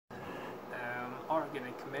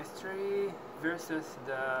organic chemistry versus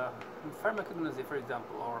the pharmacognosy, for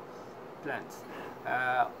example, or plants.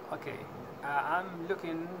 Okay, I'm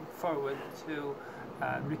looking forward to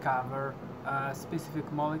recover a specific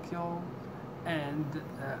molecule, and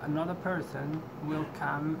another person will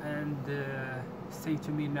come and say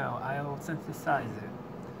to me, no, I'll synthesize it.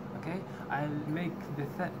 Okay, I'll make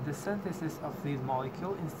the synthesis of this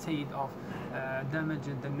molecule instead of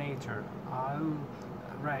damaging the nature. I'll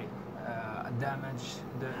damage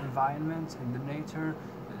the environment and the nature.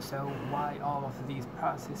 So why all of these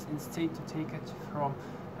processes instead to take it from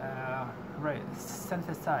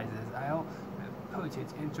synthesizes? I'll put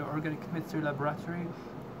it into organic chemistry laboratory,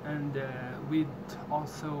 and with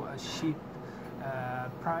also a cheap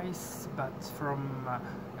price, but from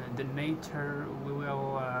the nature we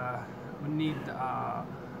will we need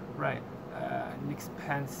an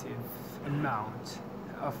expensive amount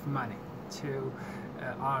of money to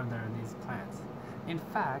order these plants. In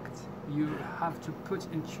fact, you have to put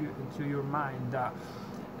into your mind that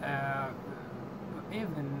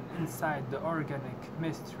even inside the organic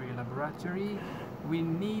chemistry laboratory we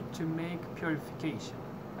need to make purification.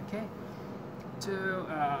 Okay, to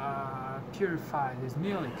purify this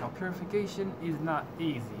molecule, purification is not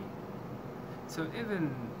easy. So even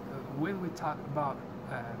when we talk about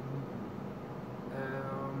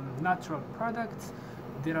natural products,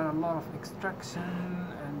 there are a lot of extraction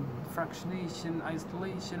and fractionation,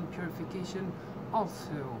 isolation, purification.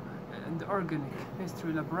 Also, in the organic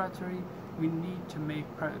chemistry laboratory, we need to make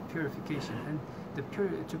purification, and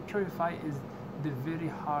to purify is the very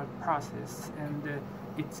hard process, and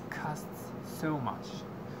it costs so much.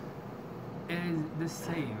 It is the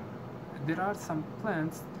same. There are some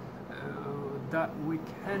plants that we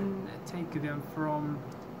can take them from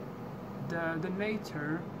the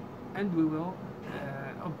nature, and we will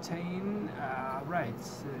obtain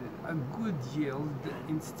a good yield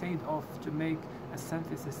instead of to make a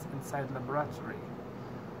synthesis inside laboratory.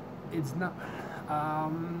 It's not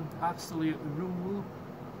absolute rule.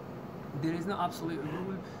 There is no absolute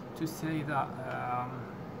rule to say that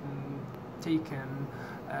taken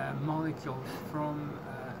molecules from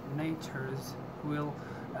natures will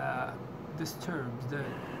disturb the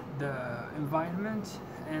environment,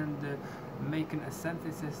 and making a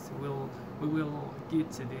synthesis we will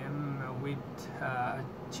get to them with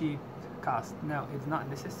cheap cost. Now, it's not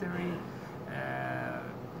necessary.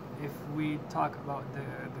 If we talk about the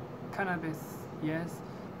cannabis, yes.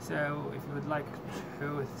 So if you would like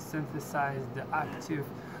to synthesize the active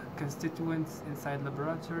constituents inside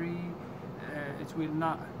laboratory, it will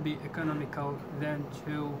not be economical than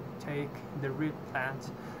to take the real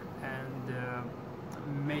plant and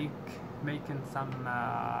making some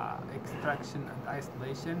extraction and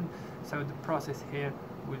isolation. So the process here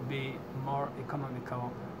will be more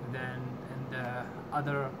economical than in the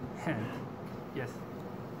other hand. Yes.